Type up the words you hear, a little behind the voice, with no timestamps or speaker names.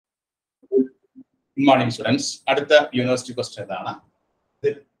Good morning, students. At the university question,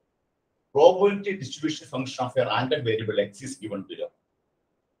 the probability distribution function of a random variable x is given below.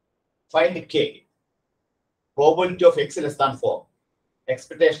 Find k. Probability of x less than 4.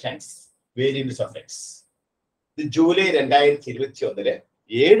 Expectations, variance of x. The July 2021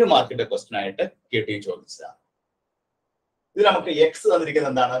 7 മാർക്കിന്റെ question ആയിട്ട് KTU ചോദിച്ചതാണ്. ഇതിൽ നമുക്ക് x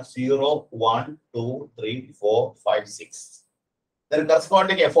തന്നിരിക്കുന്നത് എന്താണ്? 0, 1, 2, 3, 4, 5, 6. Then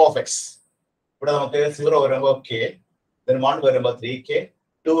corresponding f of x. ഇവിടെ നമുക്ക് 0 വരുമ്പോൾ k, then 1 വരുമ്പോൾ 3k,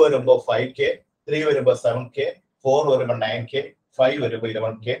 2 വരുമ്പോൾ 5k, 3 വരുമ്പോൾ 7k, 4 വരുമ്പോൾ 9k, 5 വരുമ്പോൾ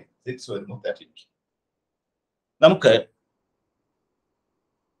 11k, 6 വരുമ്പോൾ 13k. നമുക്ക്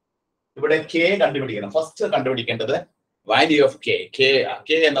ഇവിടെ k കണ്ടുപിടിക്കണം. ഫസ്റ്റ് കണ്ടുപിടിക്കേണ്ടത് വാല്യൂ ഓഫ് k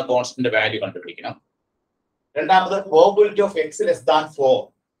എന്ന കോൺസ്റ്റന്റ് വാല്യൂ കണ്ടുപിടിക്കണം. രണ്ടാമത് probability of x less than 4.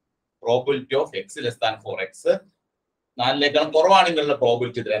 Probability of x less than 4x 4 കുറവാണെങ്കിലുള്ള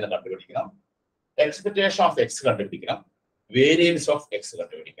probability ഇത്രയെന്ന് കണ്ടുപിടിക്കണം. എക്സ്പെക്ടേഷൻ ഓഫ് x കണ്ടുപിടിക്കണം. വേരിയൻസ് ഓഫ് x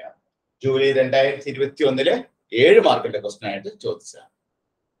കണ്ടുപിടിക്കണം. ജൂലൈ 2021 7 മാർക്കിന്റെ ക്വസ്റ്റ്യൻ ആയിട്ട് ചോദിച്ചതാണ്.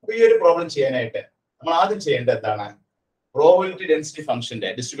 അപ്പൊ ഈ ഒരു പ്രോബ്ലം ചെയ്യാനായിട്ട് നമ്മൾ ആദ്യം ചെയ്യേണ്ടത് എന്താണ്? പ്രോബബിലിറ്റി ഡെൻസിറ്റി ഫംഗ്ഷന്റെ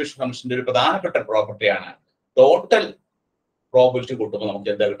ഡിസ്ട്രിബ്യൂഷൻ ഫംഗ്ഷന്റെ ഒരു പ്രധാനപ്പെട്ട പ്രോപ്പർട്ടിയാണ് ടോട്ടൽ പ്രോബബിലിറ്റി കൂട്ടുമ്പോൾ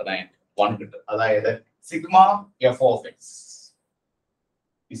നമുക്ക് എന്താ കിട്ടണേ? 1 കിട്ടും. അതായത് sigma F of X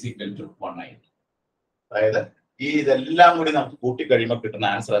is equal to 1 ആയിരിക്കും. അതായത് ഈ ഇതെല്ലാം കൂടി നമുക്ക് കൂട്ടി കഴിയുമ്പോൾ കിട്ടുന്ന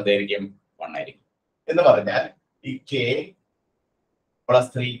ആൻസർ എന്തായിരിക്കും? 1 ആയിരിക്കും. എന്ന് പറഞ്ഞാൽ ഈ k plus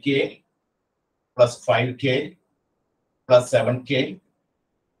 3k plus 5k plus 7k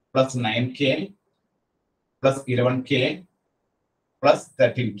plus 9k plus 11k plus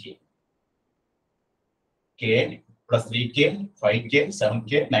 13k k plus 3k 5k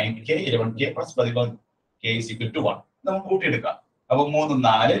 7k 9k 11k plus 11k is equal to 1. നമുക്ക് കൂട്ടിയെടുക്കാം. അപ്പൊ 3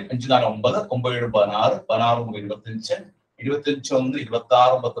 4 5 4 9 9 7 16 16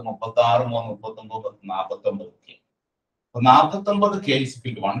 25 25 1 26 10 36 3 39 49k. അപ്പൊ 49k is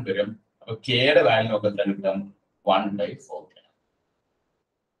equal to 1 വരും. അപ്പൊ k യുടെ value ഒക്കെ എത്ര കിട്ടും? 1/4.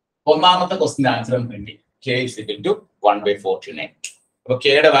 ഒന്നാമത്തെ ക്വസ്റ്റ്യൻ ആൻസർ കിട്ടി. k is equal to 1/49. അപ്പൊ k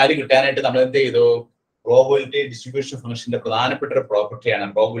യുടെ വാല്യൂ കിട്ടാനായിട്ട് നമ്മൾ എന്ത് ചെയ്തു? പ്രോബബിലിറ്റി ഡിസ്ട്രിബ്യൂഷൻ ഫംഗ്ഷന്റെ പ്രധാനപ്പെട്ട ഒരു പ്രോപ്പർട്ടിയാണ്.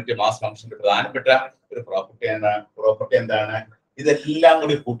 പ്രോബബിലിറ്റി മാസ് ഫംഗ്ഷന്റെ പ്രധാനപ്പെട്ട ഒരു പ്രോപ്പർട്ടി എന്താണ്? ഇതെല്ലാം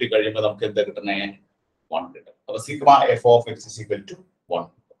കൂടി കൂട്ടി കഴിയുമ്പോൾ നമുക്ക് എന്താ കിട്ടുന്നേ? 1 കിട്ടും. അപ്പൊ sigma F of X is equal to 1.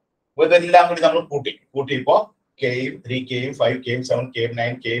 അപ്പൊ ഇതെല്ലാം കൂടി നമ്മൾ കൂട്ടിയപ്പോ കെയും 3kയും 5kയും 7kയും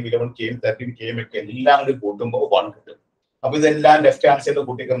 9kയും 11kയും 13kയും ഒക്കെ എല്ലാം കൂടി കൂട്ടുമ്പോൾ 1 കിട്ടും. അപ്പൊ ഇതെല്ലാം ലെഫ്റ്റ് ഹാൻഡ് സൈഡിൽ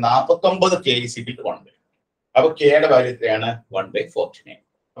കൂട്ടിയിട്ട് 49k is equal to 1. അപ്പൊ കെയുടെ വാല്യൂ എത്രയാണ്? 1/49.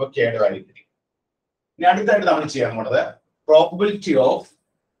 അപ്പൊ കെയുടെ വാല്യൂ 3. ഇനി അടുത്തായിട്ട് നമ്മൾ ചെയ്യാൻ പോണത് probability of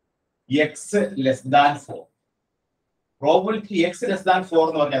X less than 4. Probability X less than 4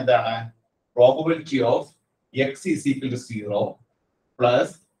 എന്ന് പറഞ്ഞാൽ എന്താണ്? Probability of X is equal to 0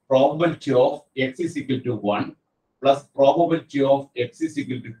 plus probability of X is equal to 1 plus probability of X is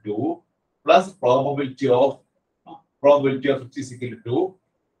equal to 2 plus probability of x is equal to 2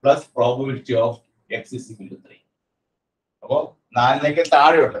 plus probability of x is equal to 3. അപ്പൊ 4ലേക്ക്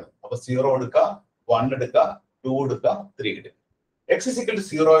താഴെയുണ്ട്. അപ്പൊ 0 എടുക്കുക, 1 എടുക്കുക, 2 എടുക്കുക, 3 എടുക്കുക. x is equal to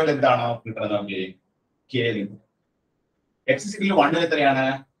 0 എന്താണ് കിട്ടുന്നത്? നമുക്ക് k കിട്ടും. x is equal to 1 എത്രയാണ്?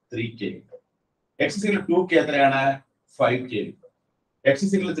 3k കിട്ടും. x is equal to 2k എത്രയാണ്? 5k കിട്ടും. x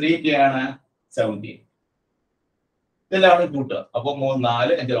is equal to 3k ആണ് 7k. ഇതെല്ലാം കൂട്ടുക. അപ്പൊ 3 4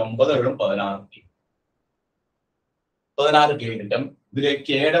 5 9 7 16k. 16k കിട്ടും. ഇതിലെ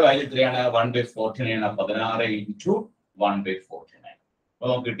കെയുടെ വാല്യൂ എത്രയാണ്? 1/49 ആണ്. 16 into 1/49. അപ്പൊ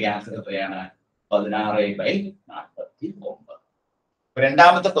നമുക്ക് കിട്ടിയ ആൻസർ എത്രയാണ്? 16/49.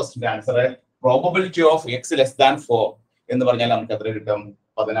 രണ്ടാമത്തെ question answer probability of X less than 4 എന്ന് പറഞ്ഞാൽ നമുക്ക് എത്ര കിട്ടും?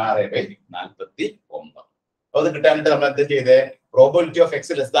 16/49. അപ്പൊ അത് കിട്ടാനായിട്ട് നമ്മൾ എന്താ ചെയ്തേ? Probability of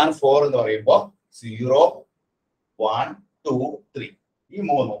X less than 4 എന്ന് പറയുമ്പോൾ 0 1 2 3 ഈ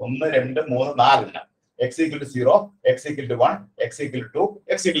 3 1 2 3 4 എണ്ണം x equal to 0, x equal to 1, x equal to 2,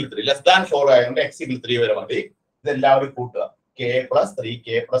 x equal to 3. Less than 4 ആയതുകൊണ്ട് x equal to 3 വരെ മതി. ഇതെല്ലാം കൂടി കൂട്ടുക. k plus 3k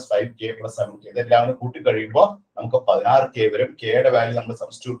plus 5k plus 7k ഇതെല്ലാം കൂടി കൂട്ടി കഴിയുമ്പോൾ നമുക്ക് 16k വരും. k യുടെ വാല്യൂ നമ്മൾ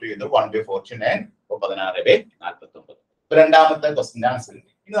സബ്സ്റ്റിറ്റ്യൂട്ട് ചെയ്തു 1/49. 16/49. രണ്ടാമത്തെ ക്വസ്റ്റ്യൻ ആൻസർ.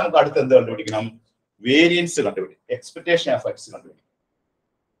 ഇനി നമുക്ക് അടുത്ത് എന്ത് കണ്ടുപിടിക്കണം? വേരിയൻസ് കണ്ടുപിടിക്കണം. എക്സ്പെക്ടേഷൻ ഓഫ് x കണ്ടുപിടിക്കണം.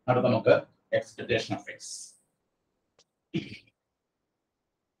 അടുത്ത നമുക്ക് expectation of x.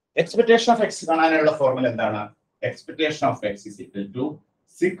 Expectation of x കാണാനുള്ള ഫോർമുല എന്താണ്? Expectation of x is equal to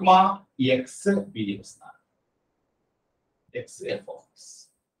sigma x variance. x f of x.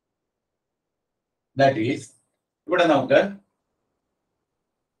 That is ഇവിടെ നമുക്ക്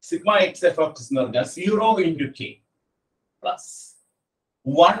sigma x f of x എന്ന് പറഞ്ഞാൽ 0 into k plus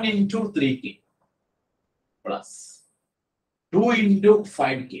 1 into 3k plus 2 into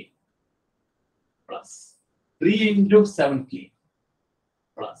 5k plus 3 into 7k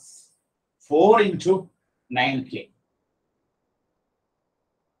plus 4 into 9k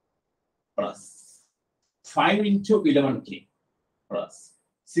plus 5 into 11k plus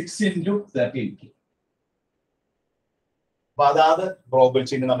 6 into 13k. അപ്പോൾ അതാത്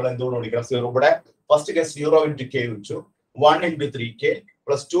probability നമ്മൾ എന്തുകൊണ്ട് വിളിക്കണം? Zero. ഇവിടെ ഫസ്റ്റ് കേസ് 0 into k വെച്ചു, 1 into 3k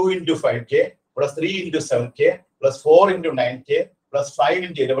plus 2 into 5k plus 3 into 7k plus 4 into 9k plus 5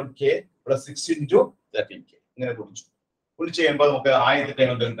 into 11k plus 6 into 13k. ഇങ്ങനെ കുടിച്ചു. കുടിച്ച് കഴിയുമ്പോൾ നമുക്ക് ആദ്യത്തെ ടൈം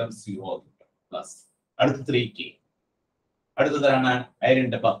എന്താ? 0 പ്ലസ് അടുത്ത 3k, അടുത്തതാണ്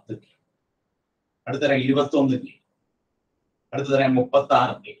 10k, അടുത്തത് 21k, അടുത്തത്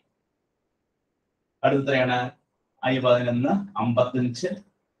 36k, അടുത്തതാണ് 11 55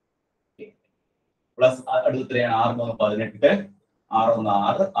 പ്ലസ് അടുത്തതാണ് 6 18 6 6 6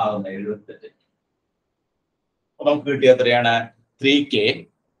 78. അപ്പൊ നമുക്ക് കിട്ടിയ എത്രയാണ്?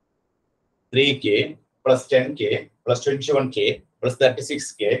 3k plus 10k plus 21k plus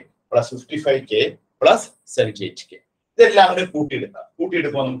 36k plus 55k plus 78k. ഇതെല്ലാം കൂടെ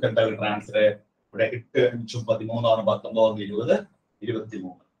കൂട്ടിയെടുക്കുമ്പോൾ നമുക്ക് എന്താ കിട്ടുന്ന ആൻസർ? ഇവിടെ 8 5 13 6 19 20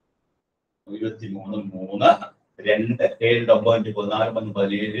 23 3 2 7 9 14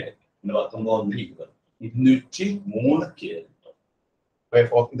 17 19 203k.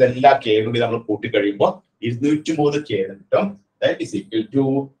 ഇതെല്ലാം k കൂടി നമ്മൾ കൂട്ടി കഴിയുമ്പോൾ 203k കിട്ടും. That is equal to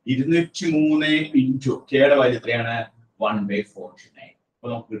 203 into k യുടെ വാല്യൂ എത്രയാണ്? 1/49. അപ്പോൾ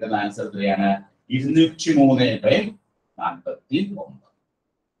നമുക്ക് കിട്ടുന്ന ആൻസർ എത്രയാണ്? 203/49.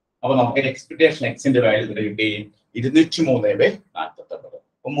 അപ്പോൾ നമുക്ക് എക്സ്പെക്ടേഷൻ എക്സിന്റെ വാല്യൂ എത്ര കിട്ടി? 203/49.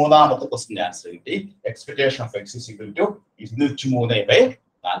 അപ്പോൾ മൂന്നാമത്തെ ക്വസ്റ്റ്യൻ ആൻസർ കിട്ടി. Expectation of X is equal to 203/49.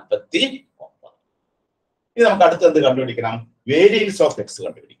 ഇനി നമുക്ക് അടുത്ത് എന്ത് കണ്ടുപിടിക്കണം? വേരിയൻസ് ഓഫ് എക്സ്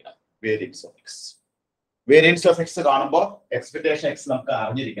കണ്ടുപിടിക്കണം. വേരിയൻസ് ഓഫ് എക്സ് കാണുമ്പോൾ എക്സ്പെക്ടേഷൻ എക്സ് നമുക്ക്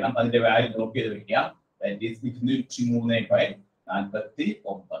അറിഞ്ഞിരിക്കണം. അതിന്റെ വാല്യൂ നോക്കി ചെയ്ത് വെക്കാം. That is 203/49.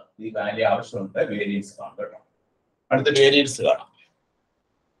 ഈ വാല്യൂ ആവശ്യമുണ്ട് വേരിയൻസ് കാണാൻ കേട്ടോ. അടുത്ത വേരിയൻസ് കാണാം.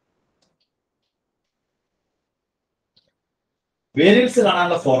 വേരിയൻസ്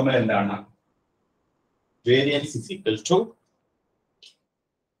കാണാനുള്ള ഫോർമുല എന്താണ്? Variance is equal to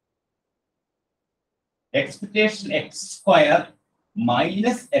expectation x square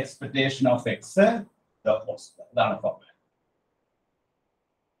minus expectation of x the whole square. That's the formula.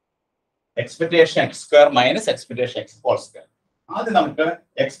 Expectation x square minus expectation x whole square. ആദ്യം നമുക്ക്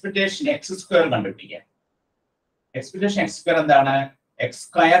expectation x square കണ്ടുപിടിക്കാം. expectation x square എന്താണ്? x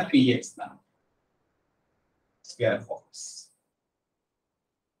square px ആണ്. square of x.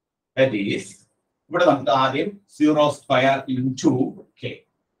 That is ഇവിടെ നമുക്ക് ആദ്യം 0 square into k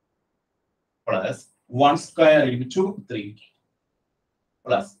plus 1 square into 3k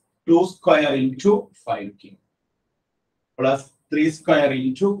plus 2 square into 5k plus 3 square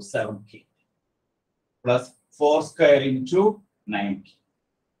into 7k plus 4 square into 9k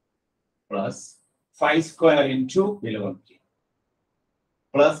plus 5 square into 11k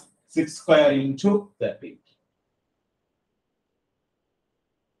plus 6 square into 13k.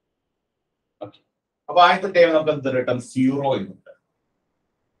 Okay. അപ്പോൾ ആദ്യത്തെ time നമുക്ക് എന്ത് കിട്ടും? 0 ഉണ്ട്.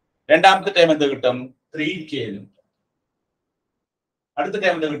 രണ്ടാമത്തെ ടൈം എന്ത് കിട്ടും? 3k. അടുത്ത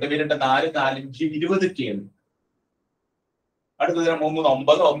ടൈം എന്ത് കിട്ടും? 2 4 4 5 20k. അടുത്ത 3 9 9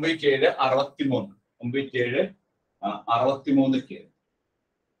 7 63 9 7 63k.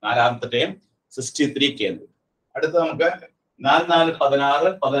 നാലാമത്തെ ടൈം 63k. അടുത്ത നമുക്ക് 4 4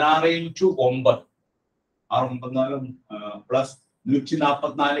 16 16 into 9 64 plus 144k.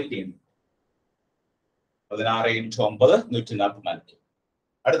 16 into 9 144k.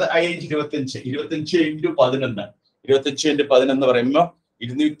 അടുത്ത 25 25 into 11 25 into 11 എന്ന് പറയുമ്പോൾ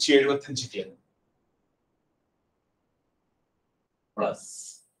 275k പ്ലസ്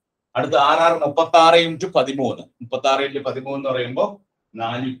അടുത്ത 36 into 13 36 into 13 എന്ന് പറയുമ്പോൾ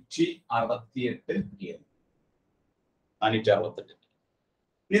 468k 468.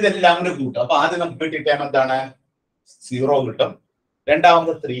 ഇതെല്ലാം കൂടി കൂട്ടും. അപ്പൊ ആദ്യം നമുക്ക് കിട്ടിയ ടൈം എന്താണ്? 0 കിട്ടും.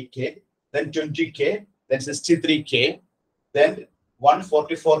 രണ്ടാമത് 3k, then 20k, then 63k, then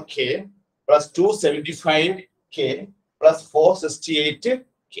 144k plus 275k plus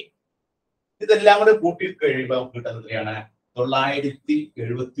 468k. ഇതെല്ലാം കൂടെ കൂട്ടി കഴിയുമ്പോൾ നമുക്ക് കിട്ടുന്നത് എത്രയാണ്?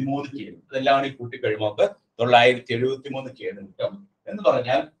 973k. ഇതെല്ലാം കൂടി കൂട്ടി കഴിയുമ്പോൾ 973k കിട്ടും. എന്ന്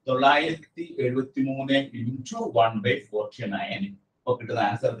പറഞ്ഞാൽ 973 into 1/49. ഇപ്പൊ കിട്ടുന്ന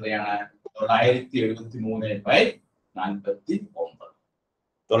ആൻസർ എത്രയാണ്? 973/49.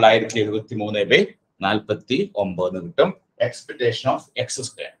 973/49 കിട്ടും. Expectation of X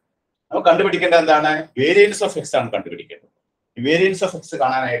square. നമുക്ക് കണ്ടുപിടിക്കേണ്ടത് എന്താണ്? വേരിയൻസ് ഓഫ് എക്സ് ആണ് കണ്ടുപിടിക്കേണ്ടത്. വേരിയൻസ് ഓഫ് എക്സ്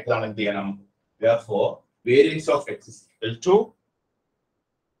കാണാനായിട്ട് എന്ത് ചെയ്യണം? Therefore, variance of x is equal to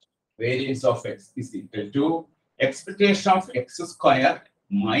variance of x is equal to expectation of x square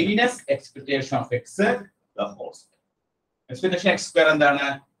minus expectation of x the whole square. Expectation x square എന്താണ്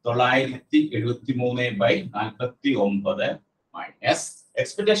 973/49 minus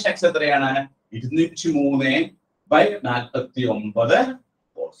expectation x എത്രയാണ് 203/49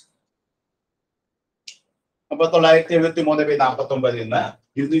 whole square. അപ്പോൾ 973/49 നിന്ന്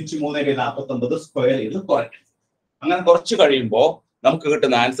 203/49 square ചെയ്ത് കുറയ്ക്കും. അങ്ങനെ കുറച്ച് കഴിയുമ്പോൾ നമുക്ക്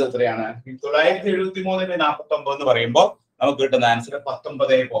കിട്ടുന്ന ആൻസർ എത്രയാണ്? 973/49 എന്ന് പറയുമ്പോൾ നമുക്ക് കിട്ടുന്ന ആൻസർ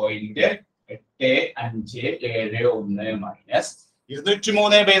 19.8571 മൈനസ്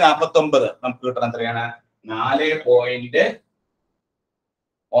 203/49 നമുക്ക് കിട്ടുന്ന എത്രയാണ്?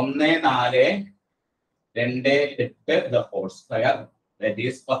 4.1428 the whole square. That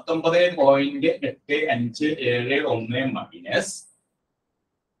is 19.8571 minus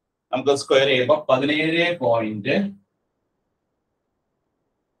നമുക്ക് സ്ക്വയർ ചെയ്യുമ്പോൾ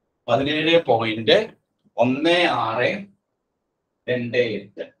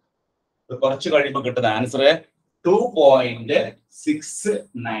 17.1628. കുറച്ച് കഴിയുമ്പോൾ കിട്ടുന്ന ആൻസർ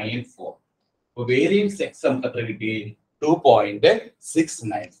 2.694. വേരിയൻസ് എക്സ് നമുക്ക് എത്ര കിട്ടി?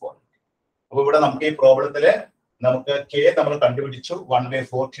 2.694. അപ്പൊ ഇവിടെ നമുക്ക് ഈ പ്രോബ്ലത്തില് നമുക്ക് കെ നമ്മൾ കണ്ടുപിടിച്ചു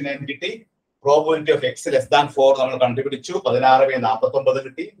 1/49 കിട്ടി. Probability of X less than 4 നമ്മൾ കണ്ടുപിടിച്ചു 16/49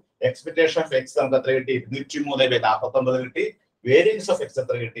 കിട്ടി. എക്സ്പെക്ടേഷൻ ഓഫ് എക്സ് നമുക്ക് എത്ര കിട്ടി? 203/49 കിട്ടി. വേരിയൻസ് ഓഫ് എക്സ്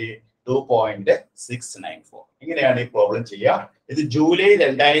എത്ര കിട്ടി? 2.694. ഇങ്ങനെയാണ് ഈ പ്രോബ്ലം ചെയ്യുക. ഇത് ജൂലൈ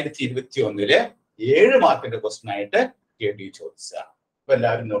 2021 7 മാർക്കിന്റെ ക്വസ്റ്റൻ ആയിട്ട് KTU ചോദിച്ചതാണ്. അപ്പൊ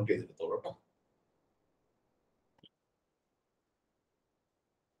എല്ലാവരും നോട്ട് ചെയ്തെടുത്തോളൂ.